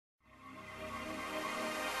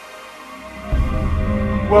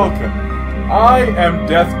Welcome. I am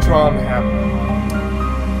Death-Drawn Hammer.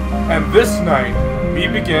 And this night, we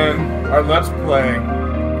begin our Let's Play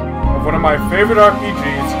of one of my favorite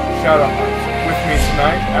RPGs, Shadowhearts. With me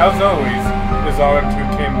tonight, as always, is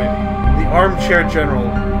RM2K Mini, the Armchair General,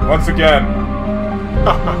 once again.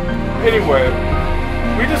 Anyway,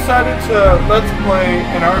 we decided to Let's Play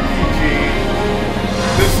an RPG,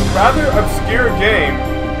 this rather obscure game.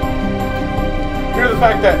 Due to the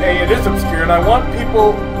fact that A, it is obscure, and I want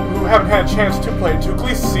people who haven't had a chance to play it to at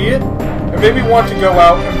least see it, and maybe want to go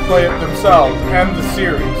out and play it themselves, and the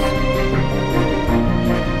series.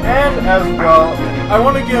 And as well, I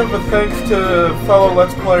want to give a thanks to fellow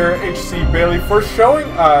Let's Player HC Bailey for showing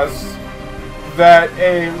us that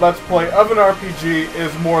a Let's Play of an RPG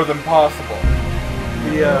is more than possible.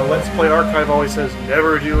 The Let's Play archive always says,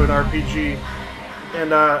 never do an RPG,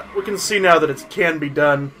 and we can see now that it can be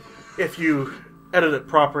done if you edit it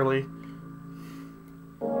properly.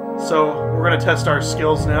 So we're going to test our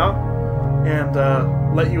skills now and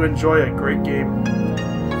let you enjoy a great game.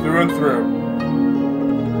 Through and through.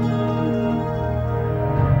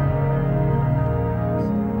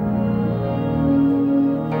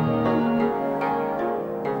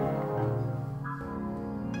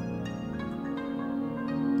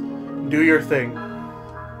 Do your thing.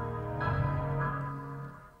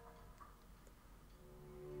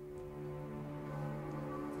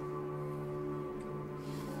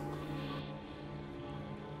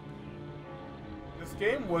 This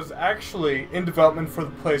game was actually in development for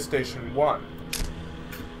the PlayStation 1.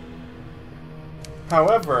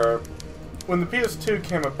 However, when the PS2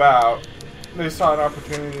 came about, they saw an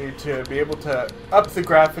opportunity to be able to up the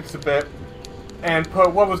graphics a bit and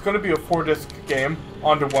put what was going to be a 4-disc game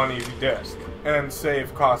onto one easy disc, and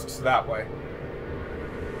save costs that way.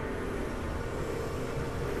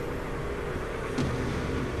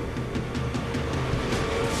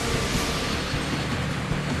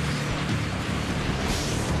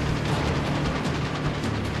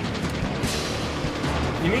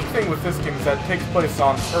 The unique thing with this game is that it takes place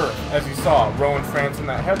on Earth, as you saw, Rowan, France in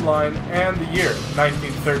that headline, and the year,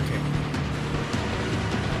 1913.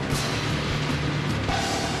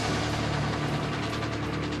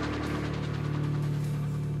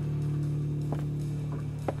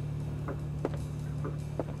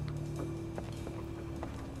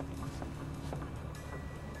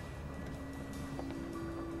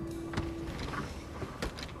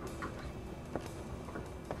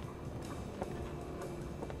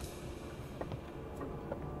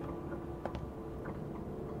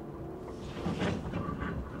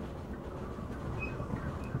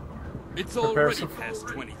 It's already past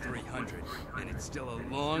 2300, and it's still a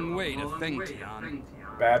long way to Fengtian.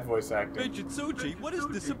 Bad voice acting. Major Tsuji, what is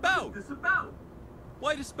this about?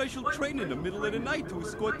 Why the special train in the middle of the night to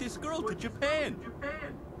escort this girl to Japan?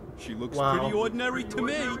 She looks pretty ordinary to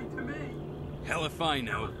me. Hell if I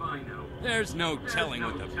know. There's no telling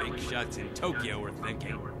what the big shots in Tokyo are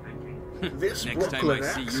thinking. This Next time I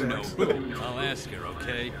see accent. you know who, I'll ask her,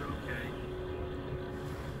 okay?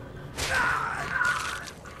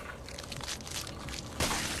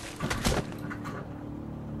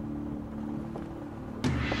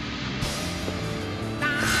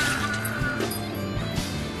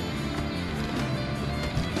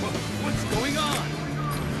 What's going on?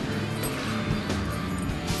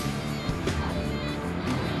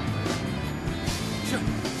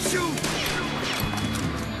 Shoot!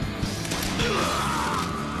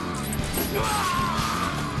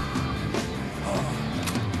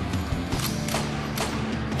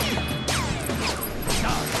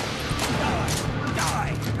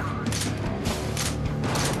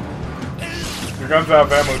 Here comes out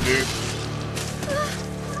of ammo, dude.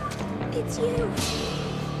 It's you.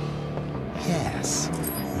 Yes,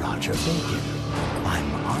 Roger Bacon.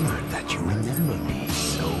 I'm honored that you remember me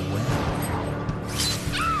so well.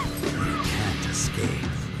 You can't escape.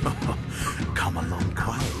 Come along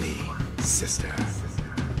quietly, sister.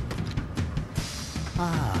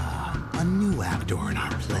 Ah, a new actor in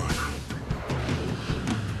our play.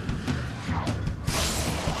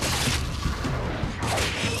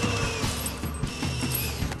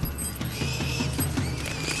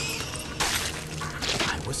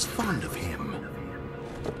 I was fond of him.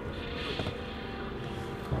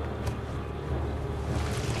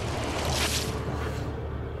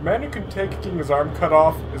 A man who can take getting his arm cut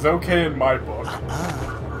off is okay in my book.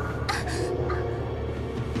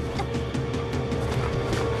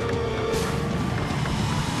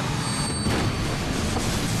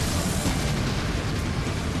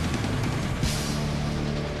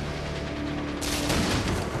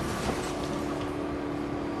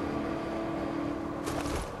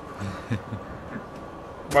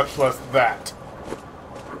 much less that.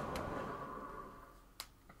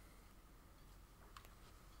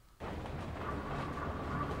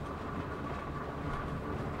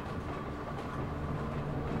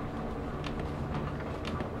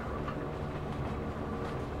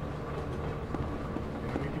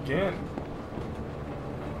 Let me begin.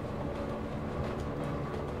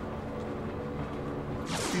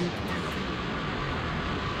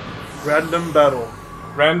 Random battle.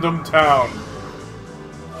 Random town.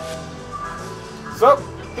 So,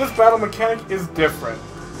 this battle mechanic is different.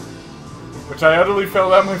 Which I utterly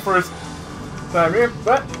failed at my first time here,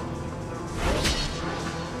 but...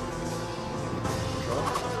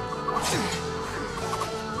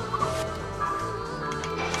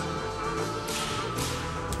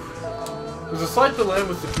 There's a slight delay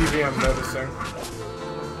with the TV I'm noticing.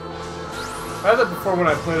 I had that before when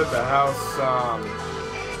I played at the house,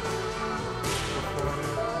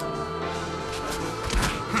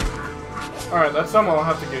 Alright, that's something I'll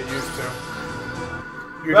have to get used to.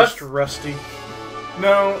 You're just rusty.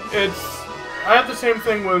 No, it's... I had the same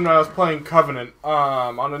thing when I was playing Covenant,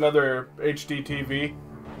 on another HD TV.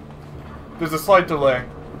 There's a slight delay.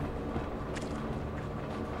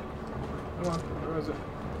 Come on, where is it?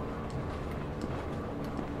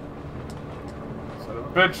 Son of a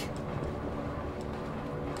bitch.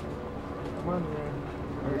 Come on, man.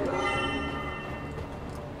 There you go.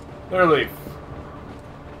 There, leaf.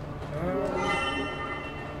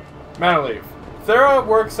 Mana Leaf. Thera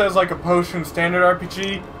works as like a potion standard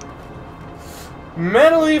RPG.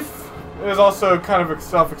 Mana Leaf is also kind of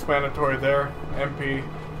self-explanatory there. MP.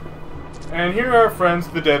 And here are our friends,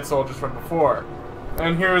 the dead soldiers from before.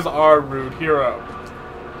 And here's our rude hero.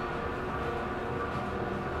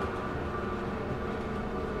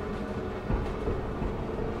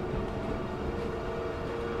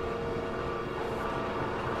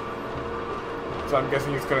 So I'm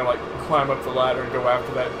guessing he's gonna like climb up the ladder and go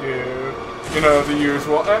after that dude. You know, the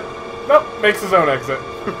usual. Nope, makes his own exit.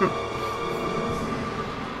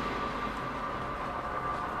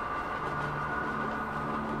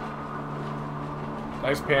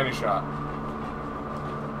 Nice panty shot.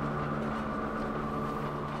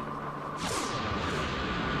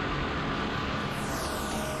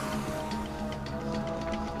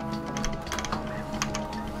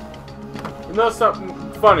 You know something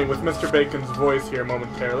funny with Mr. Bacon's voice here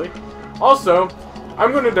momentarily. Also,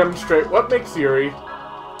 I'm going to demonstrate what makes Yuri,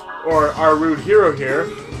 or our rude hero here,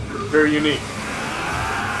 very unique.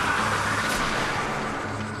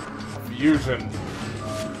 Fusion.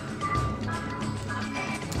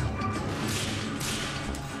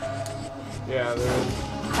 Yeah, there is.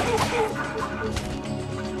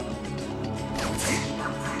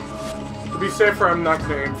 To be safer, I'm not going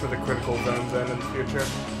to aim for the critical zones then in the future.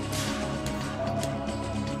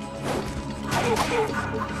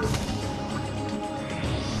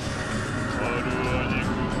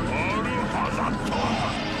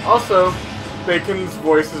 Also, Bacon's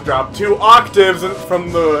voice has dropped 2 octaves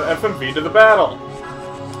from the FMV to the battle.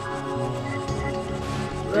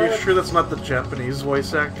 Are you sure that's not the Japanese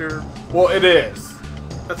voice actor? Well, it is.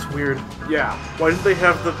 That's weird. Yeah. Why didn't they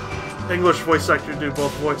have the English voice actor do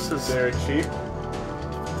both voices? They're cheap.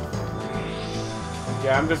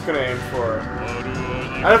 Yeah, I'm just gonna aim for...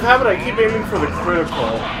 Out of habit, I keep aiming for the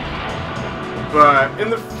critical. But in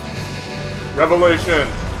the... Revelation!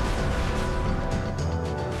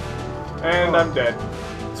 And I'm dead.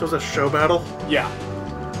 So it's a show battle? Yeah.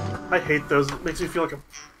 I hate those. It makes me feel like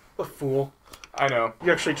a fool. I know.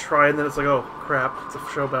 You actually try and then it's like, oh crap, it's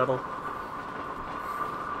a show battle.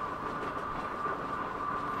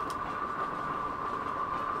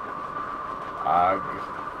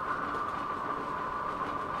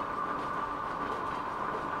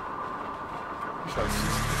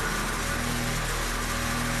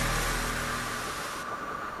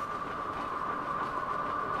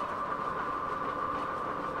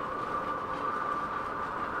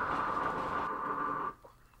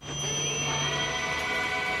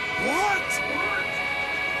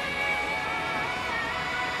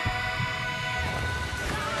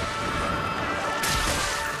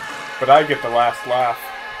 But I get the last laugh.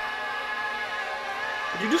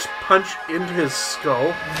 Did you just punch into his skull?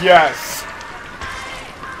 Yes!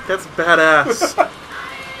 That's badass.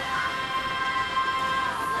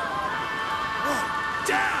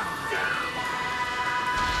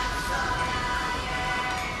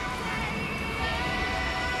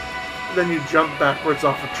 Then you jump backwards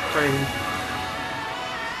off a train.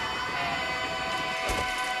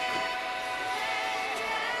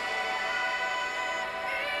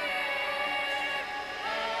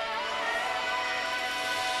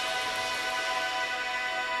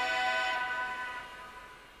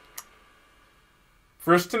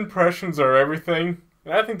 First impressions are everything,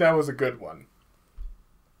 and I think that was a good one.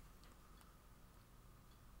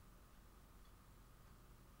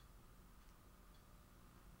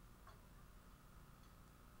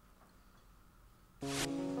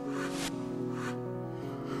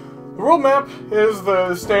 The world map is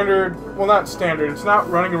the standard, well, not standard, it's not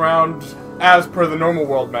running around as per the normal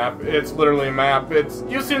world map. It's literally a map.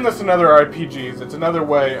 You've seen this in other RPGs. It's another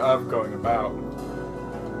way of going about.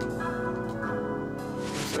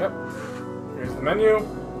 Yep. Here's the menu,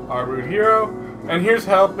 our root hero, and here's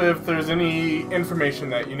help if there's any information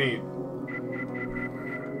that you need.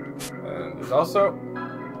 And there's also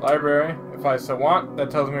library, if I so want, that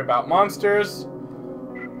tells me about monsters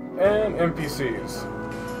and NPCs.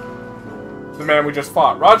 The man we just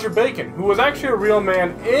fought, Roger Bacon, who was actually a real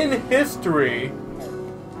man in history,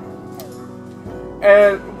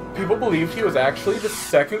 and people believed he was actually the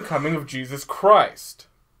second coming of Jesus Christ.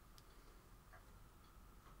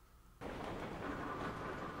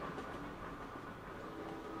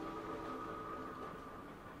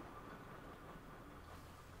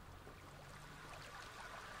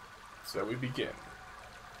 So we begin.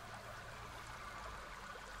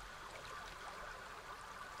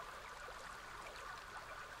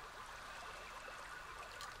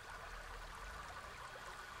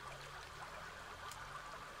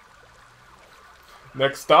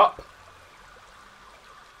 Next stop.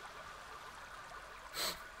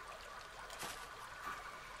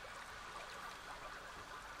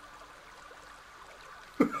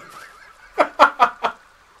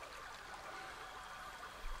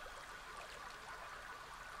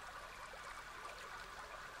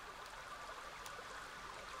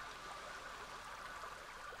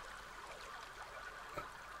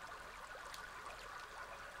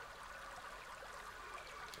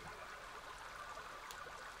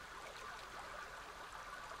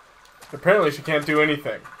 Apparently she can't do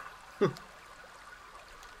anything.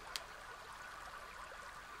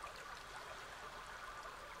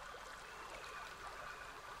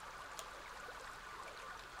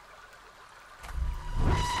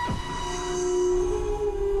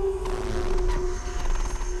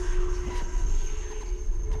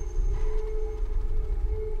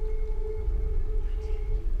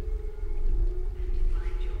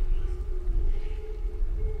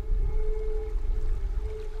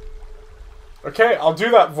 Okay, I'll do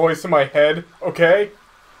that voice in my head, okay?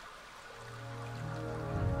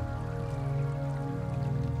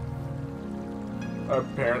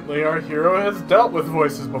 Apparently our hero has dealt with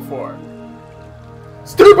voices before.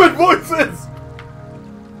 Stupid voices!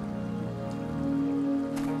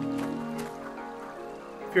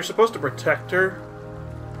 If you're supposed to protect her,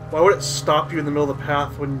 why would it stop you in the middle of the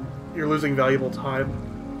path when you're losing valuable time?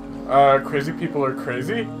 Crazy people are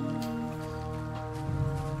crazy?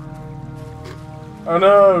 Oh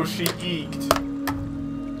no, she eeked.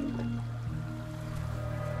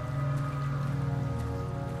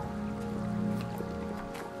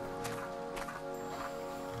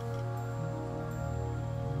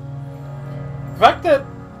 The fact that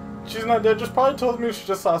she's not dead just probably told me she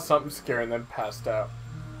just saw something scary and then passed out.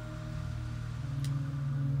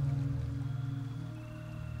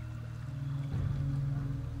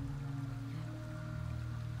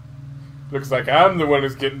 Looks like I'm the one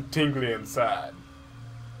who's getting tingly inside.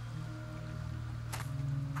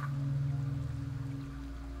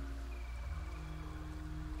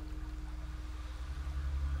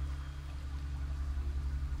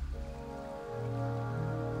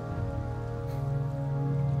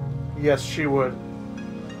 Yes, she would.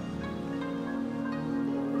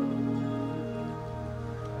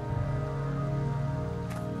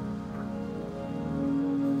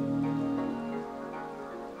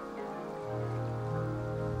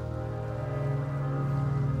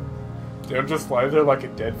 Don't just lie there like a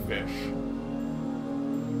dead fish.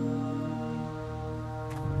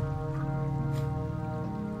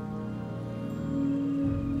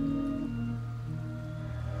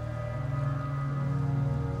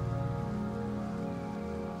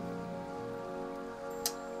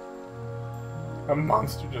 A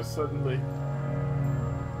monster just suddenly.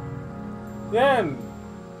 Yeah, and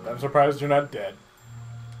I'm surprised you're not dead.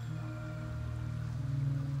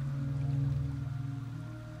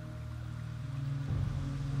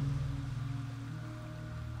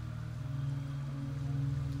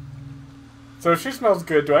 So she smells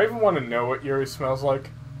good. Do I even want to know what Yuri smells like?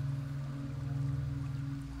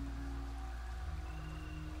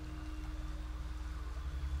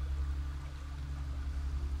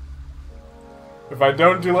 If I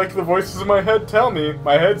don't do like the voices in my head tell me,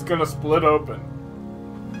 my head's gonna split open.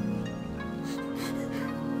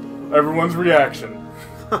 Everyone's reaction.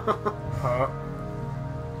 Huh?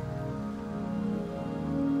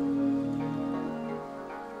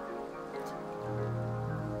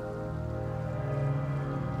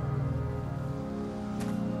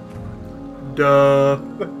 Duh.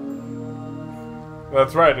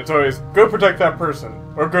 That's right, it's always, go protect that person,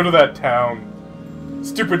 or go to that town.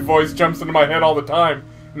 Stupid voice jumps into my head all the time,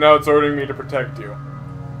 and now it's ordering me to protect you.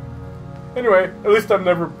 Anyway, at least I'm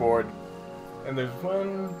never bored. And there's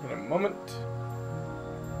one in a moment.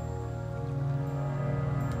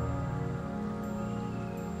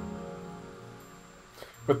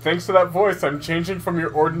 But thanks to that voice, I'm changing from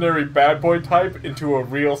your ordinary bad boy type into a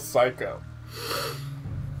real psycho.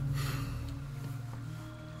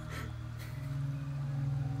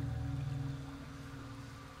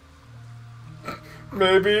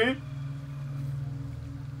 Maybe.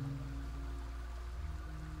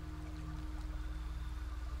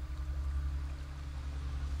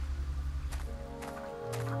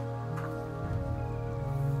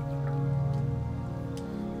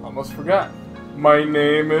 Almost forgot. My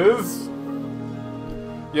name is...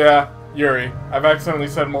 Yeah, Yuri. I've accidentally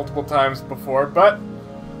said multiple times before, but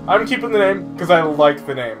I'm keeping the name because I like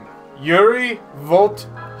the name. Yuri Volt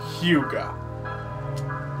Huga.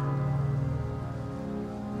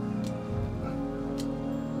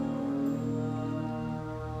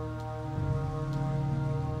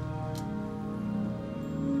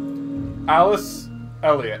 Alice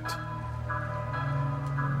Elliott.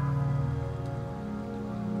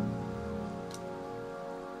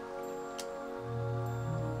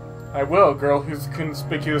 I will, girl who's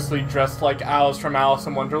conspicuously dressed like Alice from Alice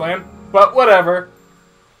in Wonderland. But whatever.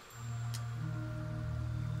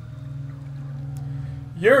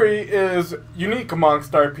 Yuri is unique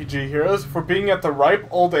amongst RPG heroes for being at the ripe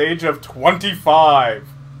old age of 25.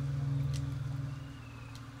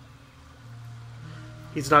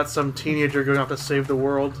 He's not some teenager going out to save the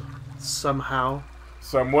world somehow.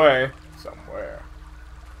 Some way, somewhere.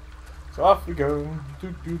 So off we go.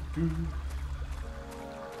 Doo, doo, doo.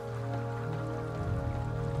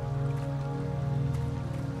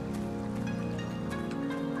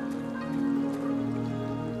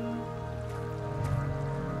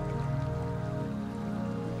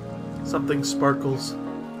 Something sparkles.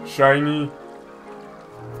 Shiny.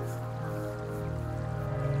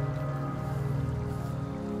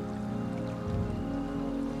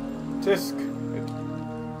 Tisk.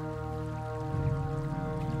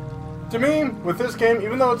 To me, with this game,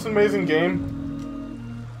 even though it's an amazing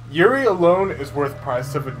game, Yuri alone is worth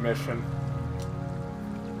price of admission.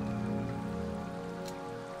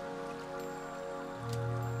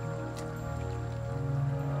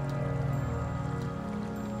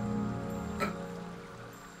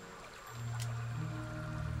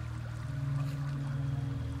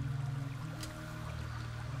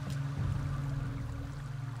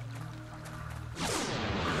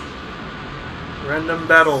 Random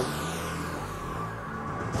battle.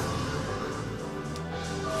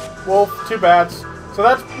 Wolf, 2 bats. So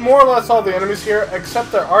that's more or less all the enemies here,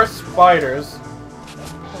 except there are spiders.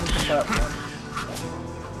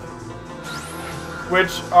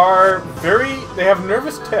 Which are they have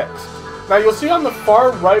nervous ticks. Now you'll see on the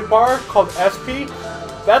far right bar called SP,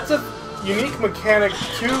 that's a unique mechanic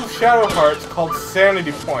to Shadow Hearts called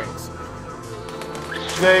sanity points.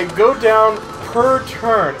 They go down per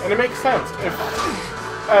turn, and it makes sense.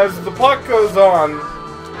 As the plot goes on,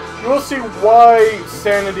 you will see why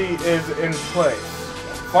sanity is in place.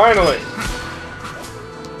 Finally.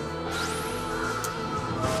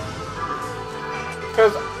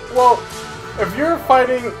 Because, well, if you're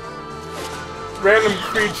fighting random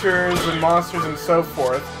creatures and monsters and so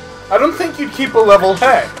forth, I don't think you'd keep a level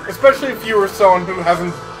head, especially if you were someone who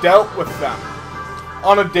hasn't dealt with them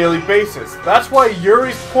on a daily basis. That's why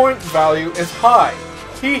Yuri's point value is high.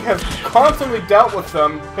 He has constantly dealt with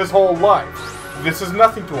them his whole life. This is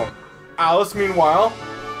nothing to him. Alice, meanwhile,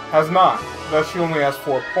 has not. Thus, she only has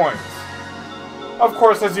 4 points. Of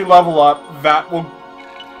course, as you level up, that will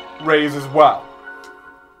raise as well.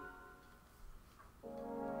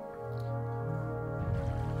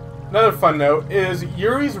 Another fun note is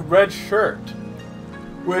Yuri's red shirt,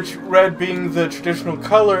 which red being the traditional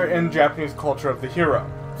color in Japanese culture of the hero.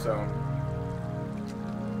 So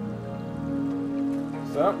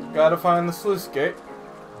gotta find the sluice gate.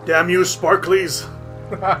 Damn you, sparklies!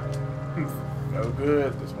 No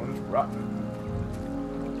good. This one's rotten.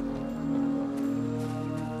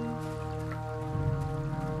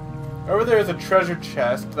 Over there is a treasure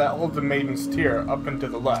chest that holds a maiden's tear up and to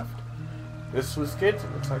the left. This sluice gate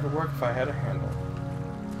looks like it would work if I had a handle.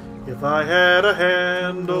 If I had a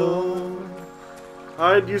handle,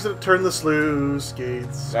 I'd use it to turn the sluice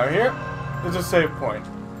gates. Down here is a save point,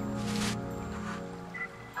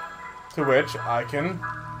 to which I can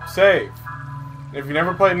save. If you've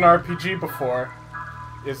never played an RPG before,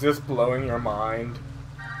 is this blowing your mind?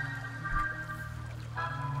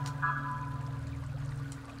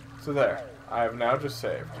 So there. I have now just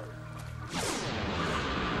saved.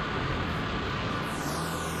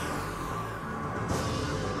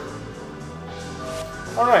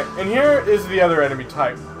 Alright, and here is the other enemy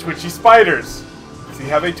type. Twitchy spiders. See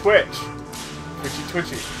how they twitch. Twitchy,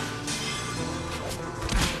 twitchy.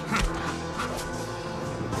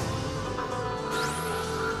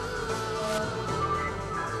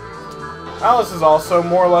 Alice is also,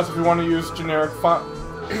 more or less, if you want to use generic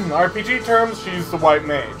RPG terms, she's the white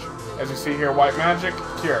mage. As you see here, white magic,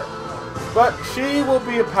 cure. But she will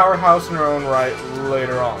be a powerhouse in her own right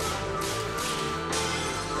later on.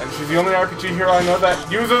 And she's the only RPG hero I know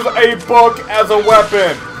that uses a book as a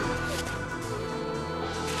weapon!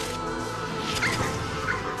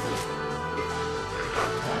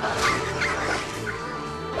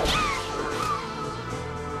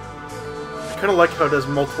 I kind of like how it does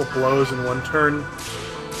multiple blows in one turn.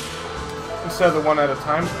 Instead of the one at a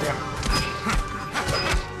time. Damn.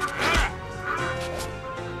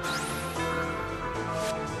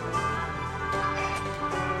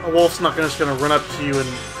 A wolf's not just gonna run up to you and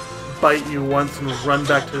bite you once and run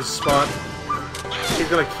back to his spot. He's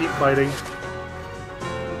gonna keep biting.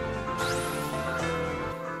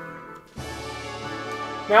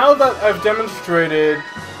 Now that I've demonstrated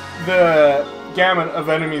the gamut of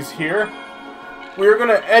enemies here, we're going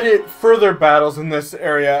to edit further battles in this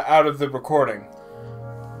area out of the recording.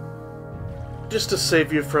 Just to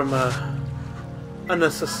save you from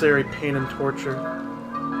unnecessary pain and torture.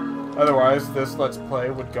 Otherwise, this Let's Play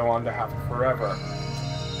would go on to have forever.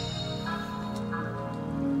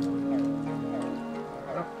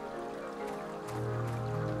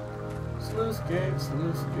 Sluice gate,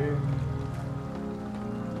 sluice gate.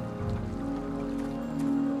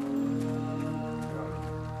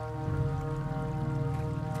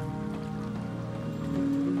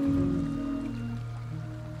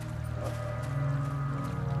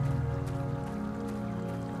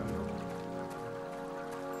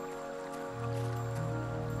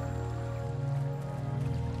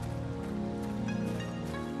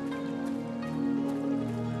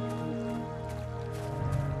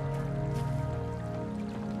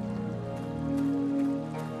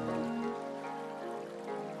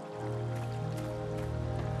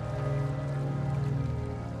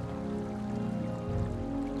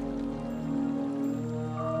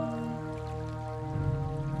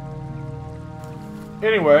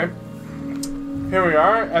 Anyway, here we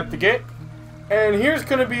are at the gate, and here's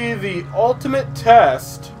going to be the ultimate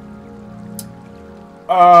test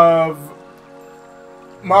of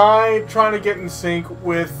my trying to get in sync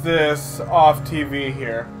with this off TV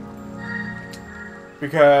here,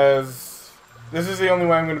 because this is the only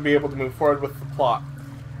way I'm going to be able to move forward with the plot.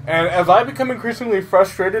 And as I become increasingly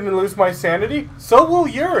frustrated and lose my sanity, so will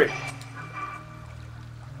Yuri.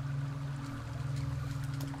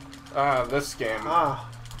 This game.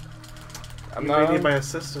 You may need my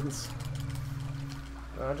assistance.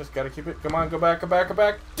 I just gotta keep it. Come on, go back, go back, go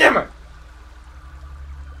back. Damn it!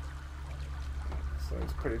 This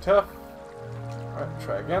thing's pretty tough. Alright,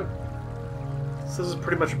 try again. So this is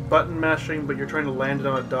pretty much button mashing, but you're trying to land it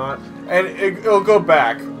on a dot. And it'll go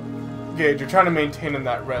back. Gage, you're trying to maintain in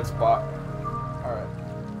that red spot. Alright.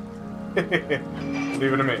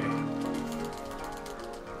 Leave it to me.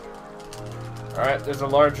 Alright, there's a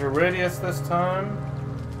larger radius this time.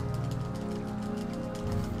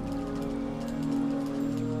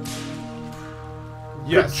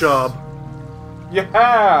 Yes. Good job.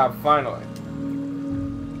 Yeah, finally.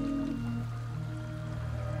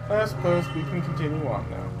 I suppose we can continue on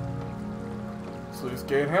now. Sluice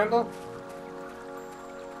gate handle.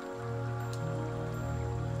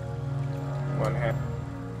 One hand.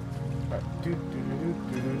 Right.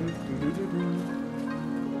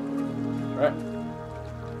 Right.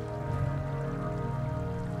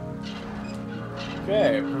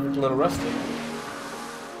 Okay, perfect little rusty.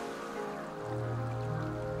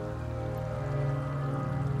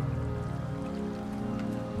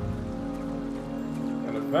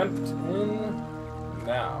 An event in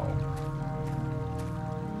now.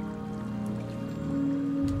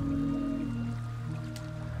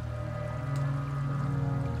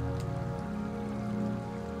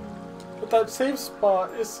 But that save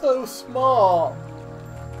spot is so small.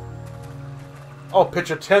 I'll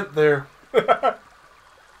pitch a tent there.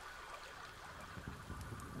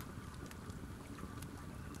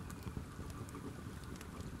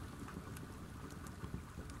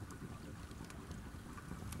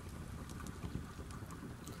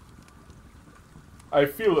 I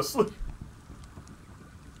feel asleep.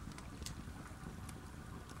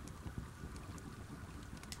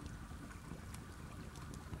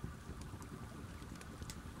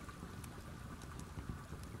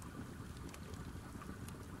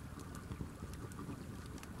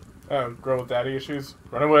 Oh, girl with daddy issues.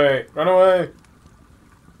 Run away! Run away!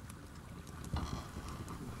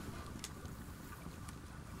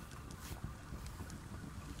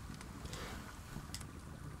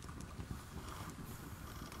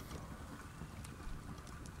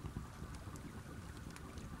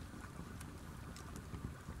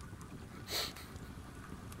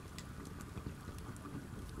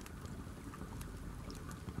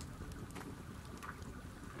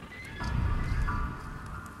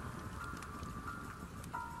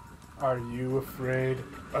 Are you afraid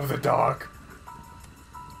of the dark?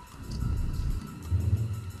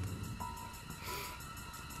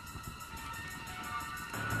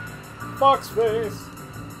 Fox face!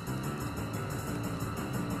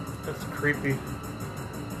 That's creepy.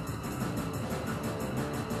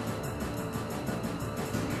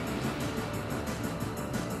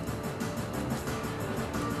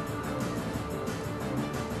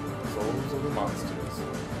 Souls of the monsters.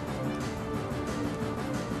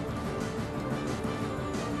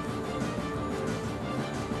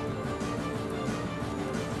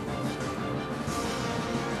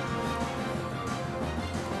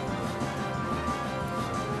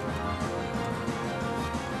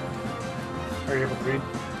 Are you able to read?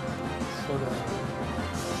 Slow down.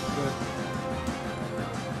 Good.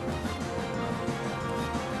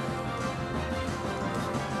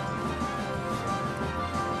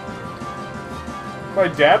 My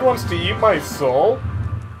dad wants to eat my soul?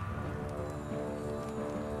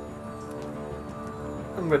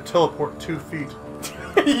 I'm gonna teleport 2 feet.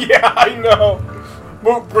 Yeah, I know!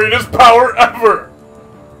 Most greatest power ever!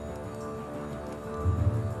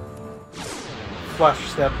 Flash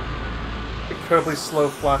step. Incredibly slow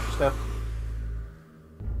flash step.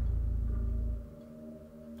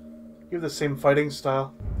 You have the same fighting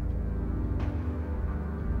style.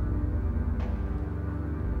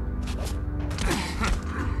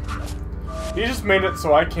 He just made it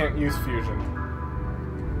so I can't use fusion.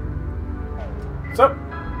 What's up?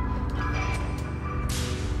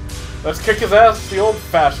 Let's kick his ass the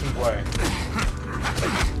old-fashioned way.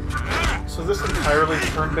 So is this entirely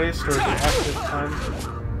turn-based, or is it active time?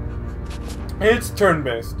 It's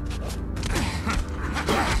turn-based.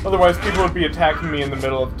 Otherwise, people would be attacking me in the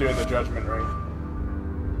middle of doing the Judgment Ring.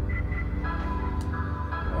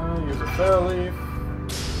 Use a fail leaf.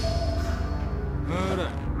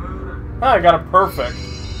 Ah, I got a perfect.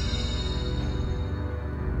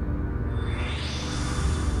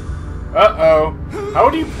 Uh-oh. How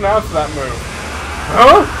do you pronounce that move?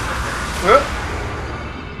 Huh?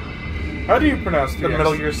 How do you pronounce The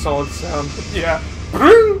Metal Gear Solid sound. Yeah.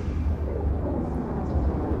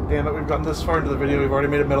 Damn it, we've gotten this far into the video, we've already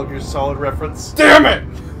made a Metal Gear Solid reference. Damn it!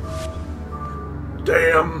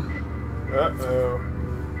 Damn! Uh-oh.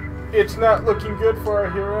 It's not looking good for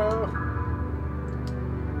our hero.